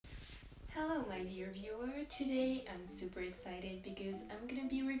my dear viewer. Today I'm super excited because I'm gonna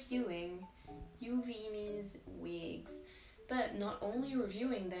be reviewing Youvimi's wigs. But not only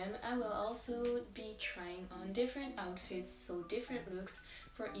reviewing them, I will also be trying on different outfits, so different looks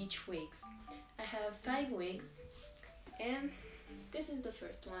for each wigs. I have 5 wigs and this is the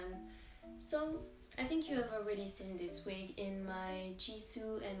first one. So I think you have already seen this wig in my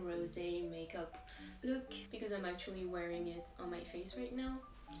Jisoo and Rosé makeup look because I'm actually wearing it on my face right now.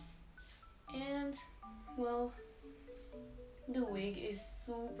 And well, the wig is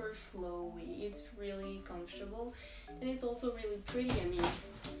super flowy, it's really comfortable and it's also really pretty. I mean,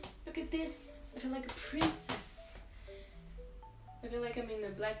 look at this, I feel like a princess. I feel like I'm in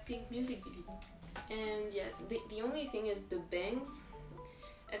a Blackpink music video. And yeah, the only thing is the bangs.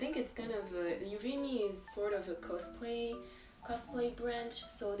 I think it's kind of Youvimi is sort of a cosplay brand,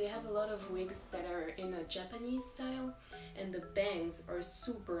 so they have a lot of wigs that are in a Japanese style, and the bangs are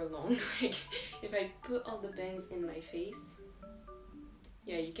super long. Like if I put all the bangs in my face,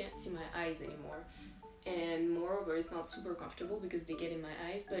 yeah, you can't see my eyes anymore, and moreover it's not super comfortable because they get in my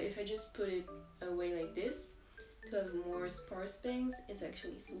eyes. But if I just put it away like this to have more sparse bangs, it's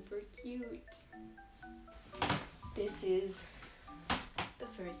actually super cute. This is the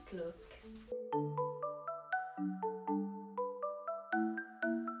first look.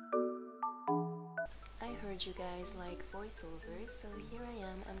 I heard you guys like voiceovers, so here I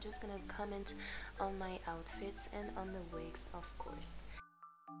am. I'm just gonna comment on my outfits and on the wigs, of course.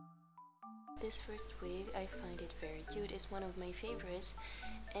 This first wig, I find it very cute. It's one of my favorites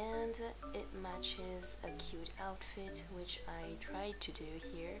and it matches a cute outfit, which I tried to do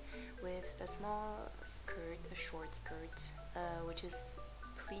here with a small skirt, a short skirt, which is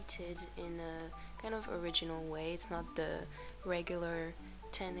pleated in a kind of original way. It's not the regular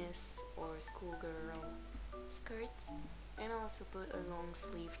tennis or schoolgirl skirt. And I also put a long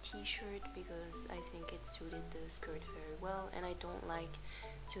sleeve t-shirt because I think it suited the skirt very well, and I don't like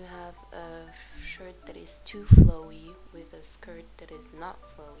to have a shirt that is too flowy with a skirt that is not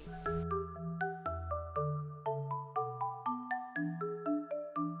flowy.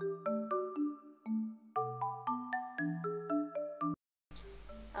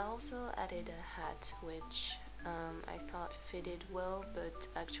 I also added a hat which I thought fitted well, but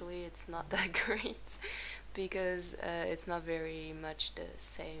actually it's not that great because it's not very much the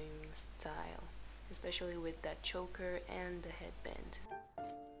same style, especially with that choker and the headband.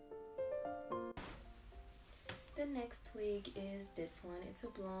 The next wig is this one. It's a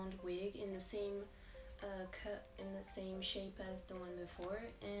blonde wig in the same cut, in the same shape as the one before,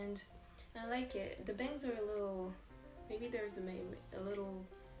 and I like it. The bangs are a little, maybe there's a little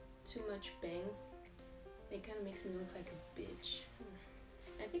too much bangs. It kind of makes me look like a bitch.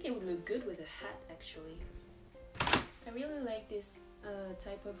 I think it would look good with a hat actually. I really like this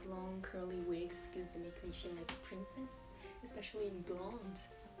type of long curly wigs because they make me feel like a princess, especially in blonde.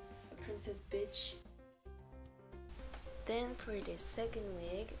 A princess bitch. Then for this second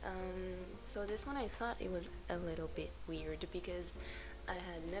wig, so this one I thought it was a little bit weird because I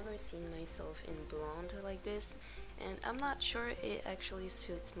had never seen myself in blonde like this, and I'm not sure it actually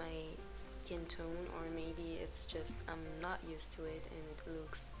suits my skin tone, or maybe it's just I'm not used to it and it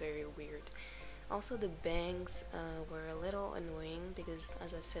looks very weird. Also the bangs were a little annoying because,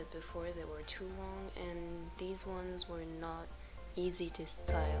 as I've said before, they were too long and these ones were not easy to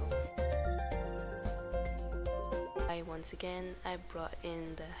style. Once again, I brought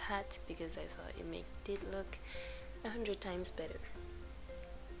in the hat because I thought it made it look 100 times better.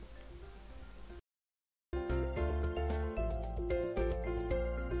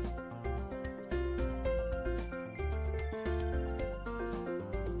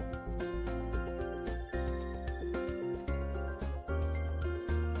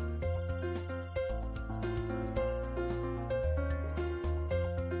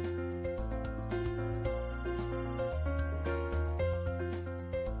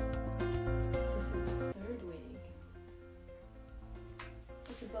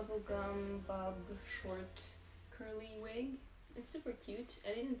 It's a bubblegum bob short curly wig. It's super cute.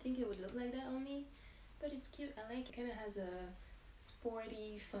 I didn't think it would look like that on me, but it's cute. I like it. Kind of has a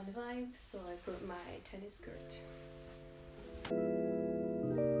sporty, fun vibe, so I put my tennis skirt.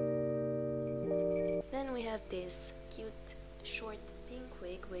 Then we have this cute short pink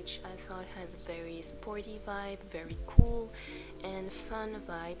wig, which I thought has a very sporty vibe, very cool and fun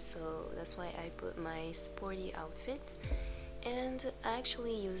vibe, so that's why I put my sporty outfit. And I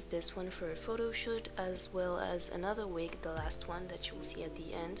actually used this one for a photo shoot as well as another wig, the last one that you'll see at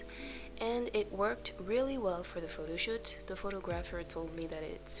the end, and it worked really well for the photo shoot. The photographer told me that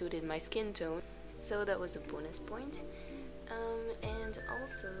it suited my skin tone, so that was a bonus point. And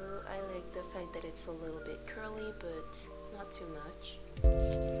also I like like the fact that it's a little bit curly, but not too much.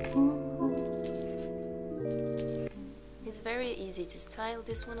 It's very easy to style.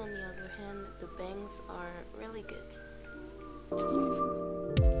 This one, on the other hand, the bangs are really good.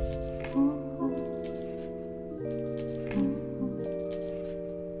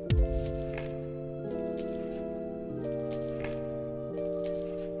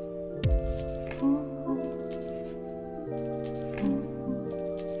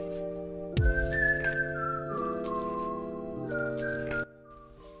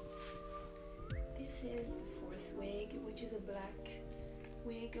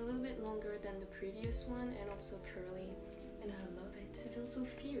 Wig, a little bit longer than the previous one and also curly, and I love it. It feels so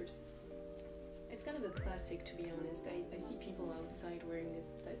fierce. It's kind of a classic, to be honest. I see people outside wearing this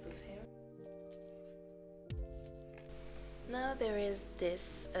type of hair. Now there is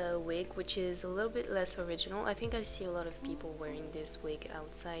this wig, which is a little bit less original. I think I see a lot of people wearing this wig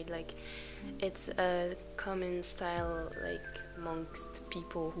outside. Like, it's a common style, like, amongst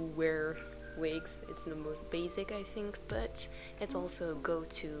people who wear wigs. It's the most basic, I think, but it's also a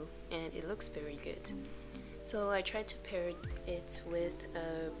go-to and it looks very good. So I tried to pair it with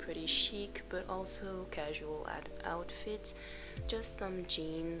a pretty chic but also casual outfit. Just some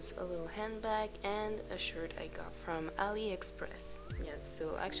jeans, a little handbag, and a shirt I got from AliExpress. Yes,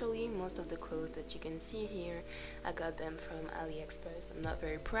 so actually most of the clothes that you can see here, I got them from AliExpress. I'm not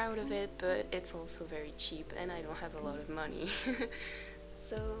very proud of it, but it's also very cheap and I don't have a lot of money.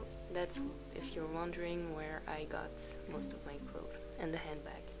 So that's, if you're wondering, where I got most of my clothes, and the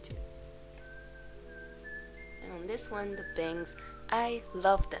handbag too. And on this one, the bangs, I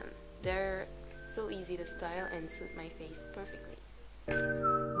love them. They're so easy to style and suit my face perfectly.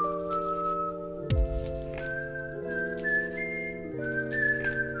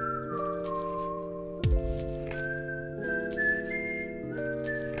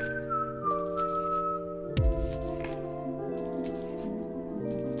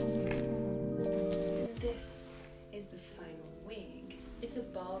 It's a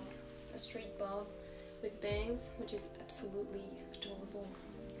bob, a straight bob with bangs, which is absolutely adorable.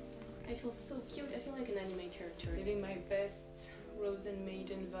 I feel so cute. I feel like an anime character, living my best Rose and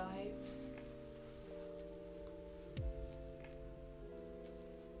Maiden vibes.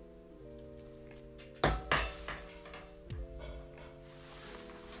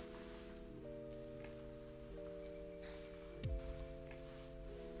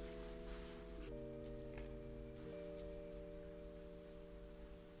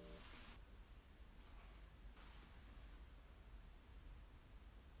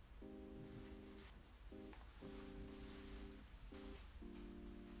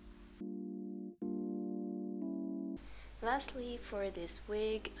 Lastly, for this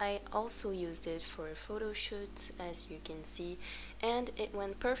wig, I also used it for a photo shoot, as you can see, and it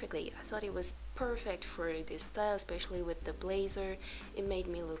went perfectly. I thought it was perfect for this style, especially with the blazer. It made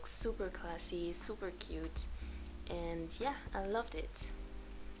me look super classy, super cute, and yeah, I loved it.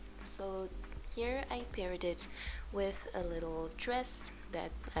 So here I paired it with a little dress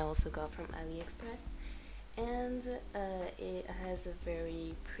that I also got from AliExpress, and it has a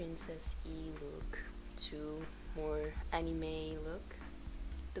very princess-y look too. More anime look.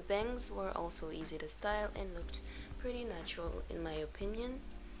 The bangs were also easy to style and looked pretty natural in my opinion,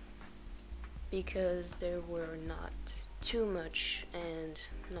 because there were not too much and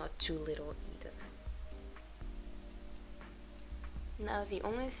not too little either. Now the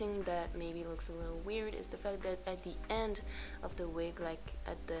only thing that maybe looks a little weird is the fact that at the end of the wig, like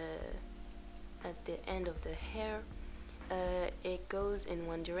at the end of the hair, it goes in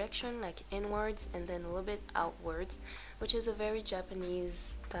one direction, like inwards, and then a little bit outwards, which is a very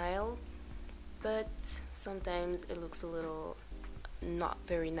Japanese style, but sometimes it looks a little not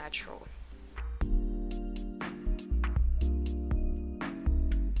very natural.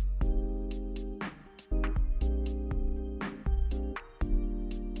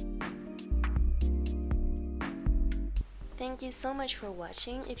 Thank you so much for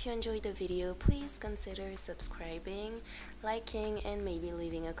watching. If you enjoyed the video, please consider subscribing, liking, and maybe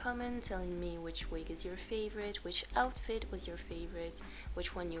leaving a comment telling me which wig is your favorite, which outfit was your favorite,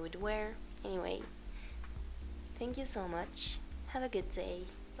 which one you would wear. Anyway, thank you so much. Have a good day.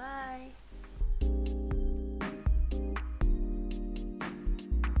 Bye!